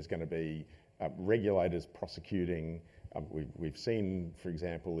litigation, there's going to be regulators prosecuting. We've seen, for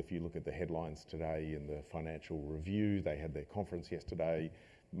example, if you look at the headlines today in the Financial Review, they had their conference yesterday,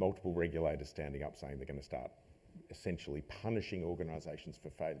 multiple regulators standing up saying they're going to start essentially punishing organisations for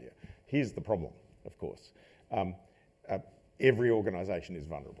failure. Here's the problem, of course. Every organisation is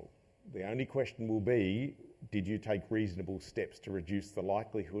vulnerable. The only question will be, did you take reasonable steps to reduce the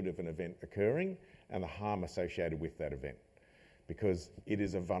likelihood of an event occurring and the harm associated with that event? Because it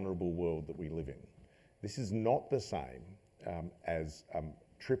is a vulnerable world that we live in. This is not the same as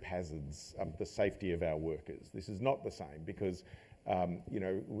trip hazards, the safety of our workers. This is not the same because you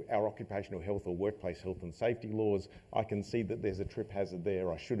know, our occupational health or workplace health and safety laws, I can see that there's a trip hazard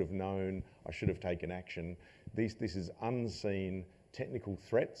there, I should have known, I should have taken action. This is unseen technical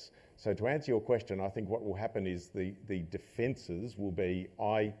threats. So to answer your question, I think what will happen is the defences will be,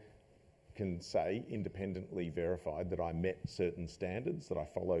 I can say independently verified that I met certain standards, that I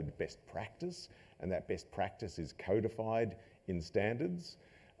followed best practice, and that best practice is codified in standards.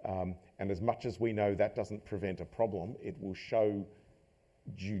 And as much as we know that doesn't prevent a problem, it will show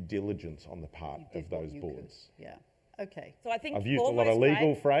due diligence on the part of those boards. Yeah. Okay. So I think I've used a lot of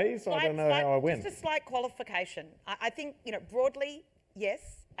legal phrase. I don't know how I went. Just a slight qualification. I think, you know, broadly,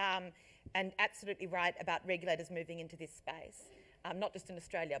 yes, and absolutely right about regulators moving into this space, not just in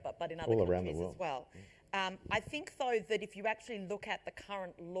Australia, but in other all around countries the world as well. I think, though, that if you actually look at the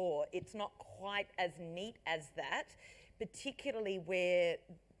current law, it's not quite as neat as that, particularly where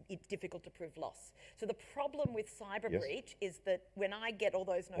it's difficult to prove loss. So the problem with cyber breach is that when I get all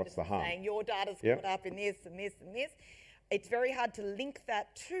those notices saying your data's caught up in this and this and this, it's very hard to link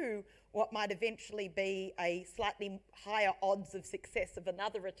that to what might eventually be a slightly higher odds of success of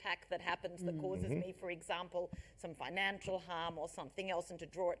another attack that happens that causes me, for example, some financial harm or something else, and to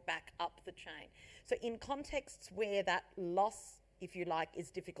draw it back up the chain. So in contexts where that loss, if you like,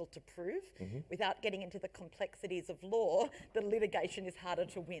 is difficult to prove, without getting into the complexities of law, the litigation is harder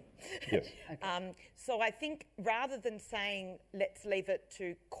to win. Yes. So I think rather than saying, let's leave it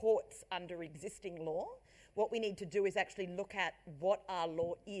to courts under existing law, what we need to do is actually look at what our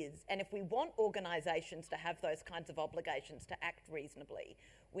law is. And if we want organisations to have those kinds of obligations to act reasonably,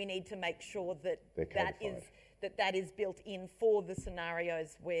 we need to make sure that that is built in for the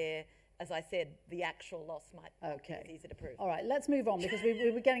scenarios where, as I said, the actual loss might be easy to prove. All right, let's move on, because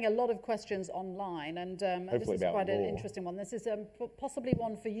we were getting a lot of questions online, and this is quite an interesting one. This is possibly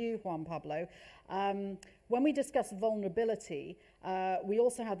one for you, Juan Pablo. When we discuss vulnerability, we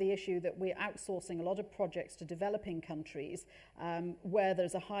also have the issue that we're outsourcing a lot of projects to developing countries where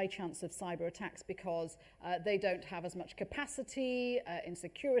there's a high chance of cyber attacks because they don't have as much capacity in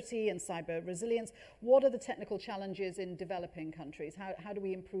security and cyber resilience. What are the technical challenges in developing countries? How do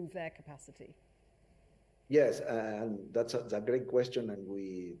we improve their capacity? Yes, and that's a great question, and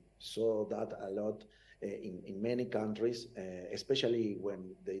we saw that a lot in many countries, especially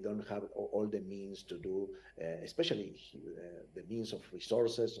when they don't have all the means to do, especially the means of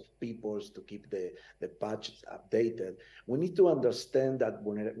resources, of peoples to keep the patches updated. We need to understand that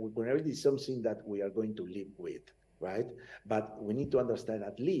vulnerability is something that we are going to live with, right? But we need to understand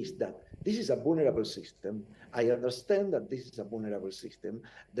at least that this is a vulnerable system. I understand that this is a vulnerable system.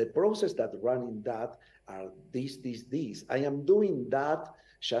 The process that running that are this. I am doing that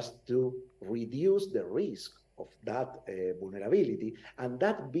just to reduce the risk of that vulnerability, and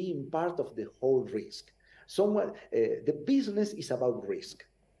that being part of the whole risk. The business is about risk,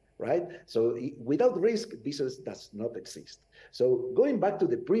 right? So without risk, business does not exist. So going back to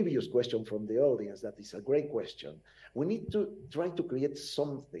the previous question from the audience, that is a great question. We need to try to create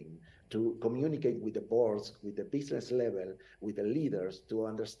something to communicate with the boards, with the business level, with the leaders to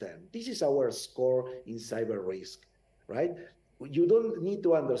understand. This is our score in cyber risk, right? You don't need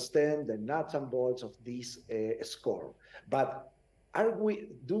to understand the nuts and bolts of this score, but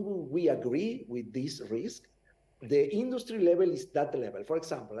do we agree with this risk? The industry level is that level. For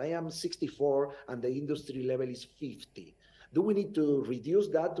example, I am 64 and the industry level is 50. Do we need to reduce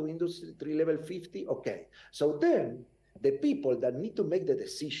that to industry level 50? Okay. So then the people that need to make the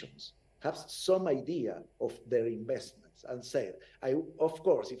decisions have some idea of their investments and say, of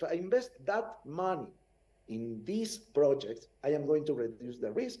course, if I invest that money in these projects, I am going to reduce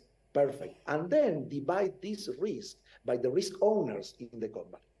the risk. Perfect. And then divide this risk by the risk owners in the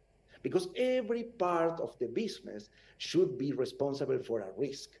company. because every part of the business should be responsible for a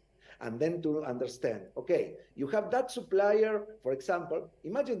risk. And then to understand, okay, you have that supplier, for example,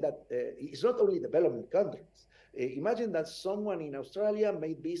 imagine that it's not only developing countries. Imagine that someone in Australia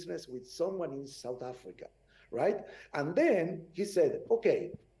made business with someone in South Africa, right? And then he said,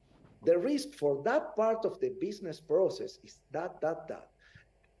 okay, the risk for that part of the business process is that.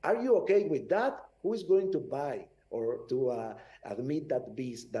 Are you okay with that? Who is going to buy or to admit that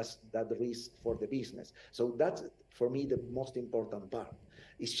risk for the business? So that's, for me, the most important part.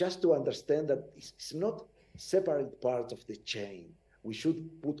 It's just to understand that it's not separate parts of the chain. We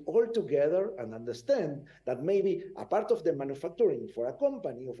should put all together and understand that maybe a part of the manufacturing for a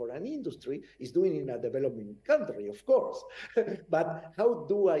company or for an industry is doing in a developing country, of course. But how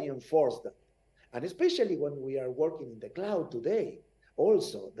do I enforce that? And especially when we are working in the cloud today,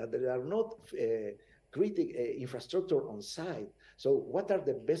 also that there are not critical infrastructure on site. So what are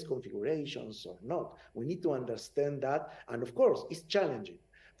the best configurations or not? We need to understand that. And of course, it's challenging.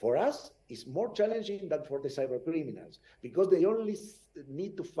 For us, it's more challenging than for the cyber criminals because they only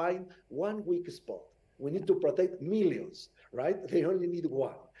need to find one weak spot. We need to protect millions, right? They only need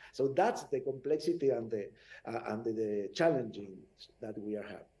one. So that's the complexity and the challenging that we are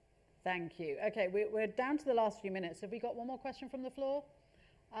having. Thank you. Okay, we're down to the last few minutes. Have we got one more question from the floor?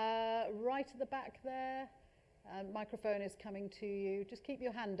 Right at the back there. Microphone is coming to you. Just keep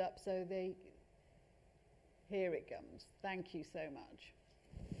your hand up so they... Here it comes. Thank you so much.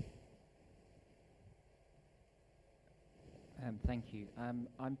 Thank you.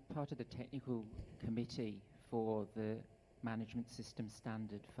 I'm part of the technical committee for the management system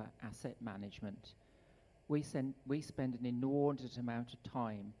standard for asset management. We spend an inordinate amount of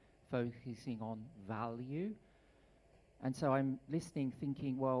time focusing on value. And so I'm listening,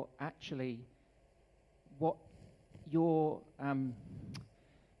 thinking, well, actually, what your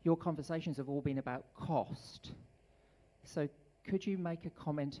conversations have all been about cost. So could you make a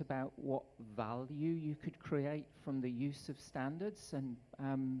comment about what value you could create from the use of standards? And,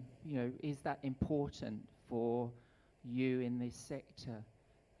 is that important for you in this sector?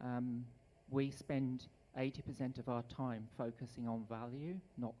 We spend 80% of our time focusing on value,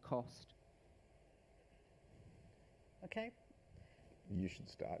 not cost. Okay. You should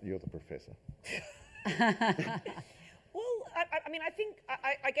start. You're the professor. Well,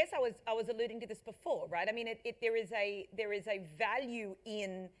 I guess I was alluding to this before, right? I mean, there is a value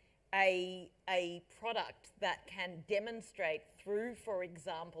in a product that can demonstrate through, for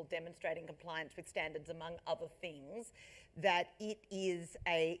example, demonstrating compliance with standards, among other things, that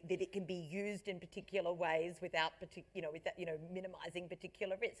it can be used in particular ways without minimizing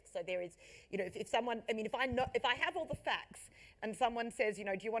particular risks. So there is, if I have all the facts and someone says, do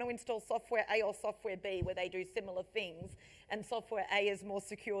you want to install software A or software B where they do similar things, and software A is more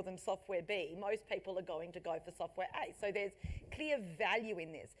secure than software B, most people are going to go for software A. So there's clear value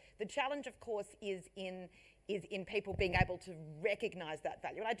in this. The challenge, of course, is in people being able to recognize that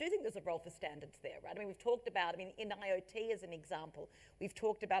value. And I do think there's a role for standards there, right? I mean, we've talked about, in IoT as an example, we've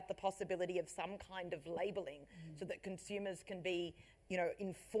talked about the possibility of some kind of labeling so that consumers can be,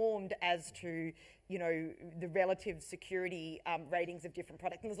 informed as to, the relative security ratings of different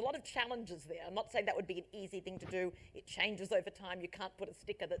products. And there's a lot of challenges there. I'm not saying that would be an easy thing to do. It changes over time. You can't put a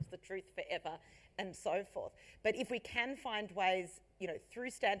sticker that's the truth forever and so forth. But if we can find ways, through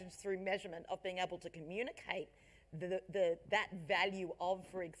standards, through measurement, of being able to communicate that value of,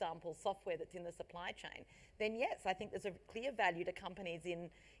 for example, software that's in the supply chain, then yes, I think there's a clear value to companies in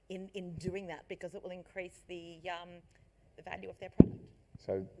doing that, because it will increase the value of their product.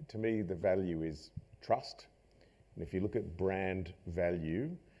 So to me, the value is trust. And if you look at brand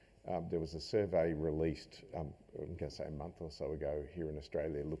value, there was a survey released, I'm going to say a month or so ago here in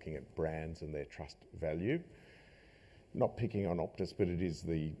Australia, looking at brands and their trust value. Not picking on Optus, but it is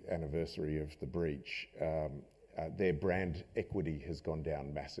the anniversary of the breach. Their brand equity has gone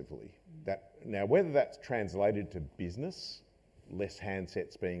down massively. Now, whether that's translated to business, less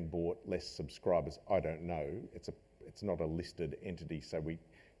handsets being bought, less subscribers, I don't know. It's not a listed entity, so we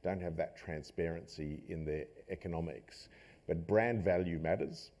don't have that transparency in their economics. But brand value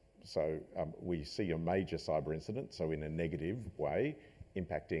matters. So we see a major cyber incident, so in a negative way,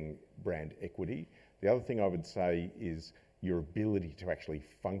 impacting brand equity. The other thing I would say is your ability to actually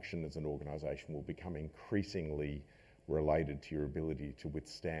function as an organisation will become increasingly related to your ability to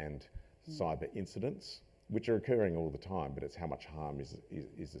withstand cyber incidents, which are occurring all the time, but it's how much harm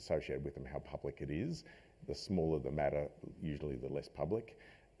is associated with them, how public it is. The smaller the matter, usually the less public.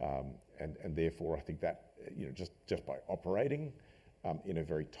 And therefore, I think that, just by operating in a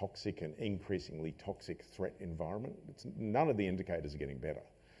very toxic and increasingly toxic threat environment, none of the indicators are getting better.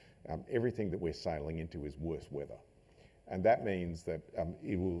 everything that we're sailing into is worse weather. And that means that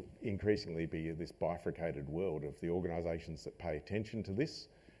it will increasingly be this bifurcated world of the organisations that pay attention to this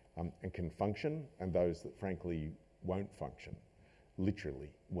and can function, and those that frankly won't function, literally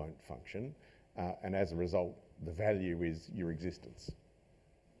won't function. And as a result, the value is your existence.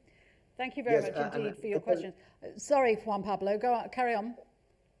 Thank you very much indeed for your question. Sorry, Juan Pablo, go on, carry on.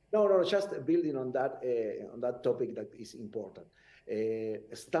 No, just building on that topic that is important.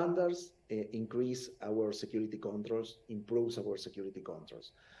 Standards increase our security controls, improves our security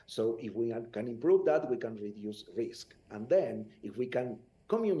controls. So if we can improve that, we can reduce risk. And then if we can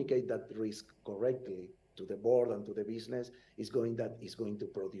communicate that risk correctly to the board and to the business, is going to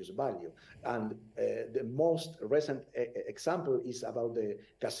produce value. And the most recent example is about the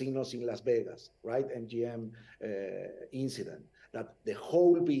casinos in Las Vegas, right? MGM incident, that the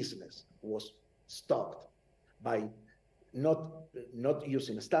whole business was stopped by not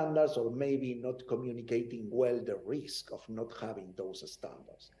using standards, or maybe not communicating well the risk of not having those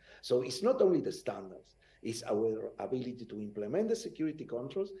standards. So it's not only the standards, it's our ability to implement the security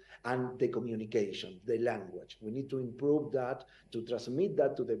controls and the communication, the language. We need to improve that, to transmit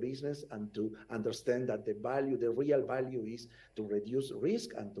that to the business, and to understand that the real value is to reduce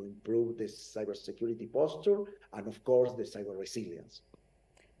risk and to improve the cybersecurity posture, and of course the cyber resilience.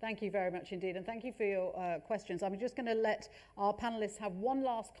 Thank you very much indeed, and thank you for your questions. I'm just going to let our panellists have one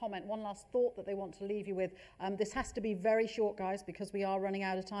last comment, one last thought that they want to leave you with. This has to be very short, guys, because we are running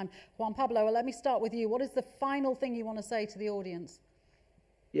out of time. Juan Pablo, let me start with you. What is the final thing you want to say to the audience?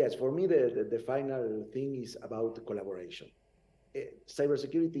 Yes, for me, the final thing is about collaboration.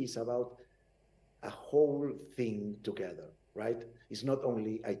 Cybersecurity is about a whole thing together, right? It's not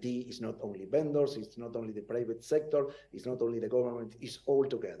only IT, it's not only vendors, it's not only the private sector, it's not only the government, it's all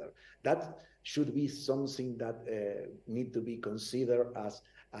together. That should be something that need to be considered as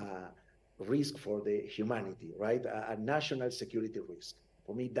a risk for the humanity, right? A national security risk.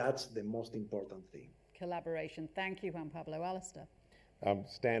 For me, that's the most important thing. Collaboration. Thank you, Juan Pablo. Alistair.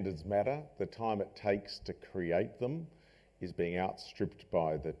 Standards matter. The time it takes to create them is being outstripped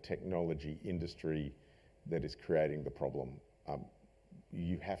by the technology industry that is creating the problem.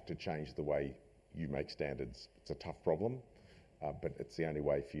 You have to change the way you make standards. It's a tough problem, but it's the only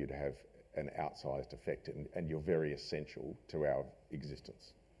way for you to have an outsized effect, and you're very essential to our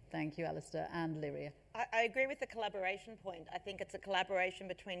existence. Thank you, Alistair. And Lyria. I agree with the collaboration point. I think it's a collaboration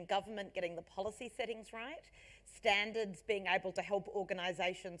between government getting the policy settings right, standards being able to help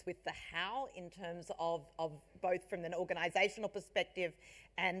organisations with the how in terms of both from an organisational perspective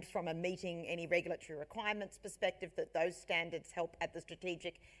and from a meeting any regulatory requirements perspective, that those standards help at the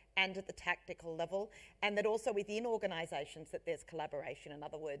strategic and at the tactical level, and that also within organisations that there's collaboration. In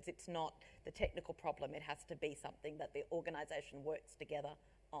other words, it's not the technical problem, it has to be something that the organisation works together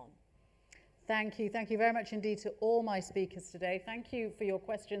on. Thank you. Thank you very much indeed to all my speakers today. Thank you for your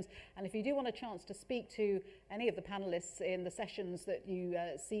questions. And if you do want a chance to speak to any of the panellists in the sessions that you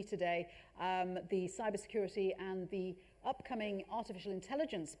see today, the cybersecurity and the upcoming artificial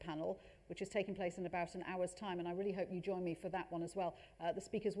intelligence panel, which is taking place in about an hour's time, and I really hope you join me for that one as well. The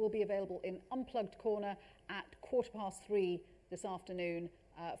speakers will be available in Unplugged Corner at 3:15 this afternoon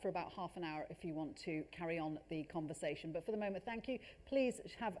for about half an hour if you want to carry on the conversation. But for the moment, thank you. Please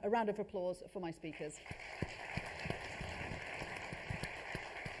have a round of applause for my speakers.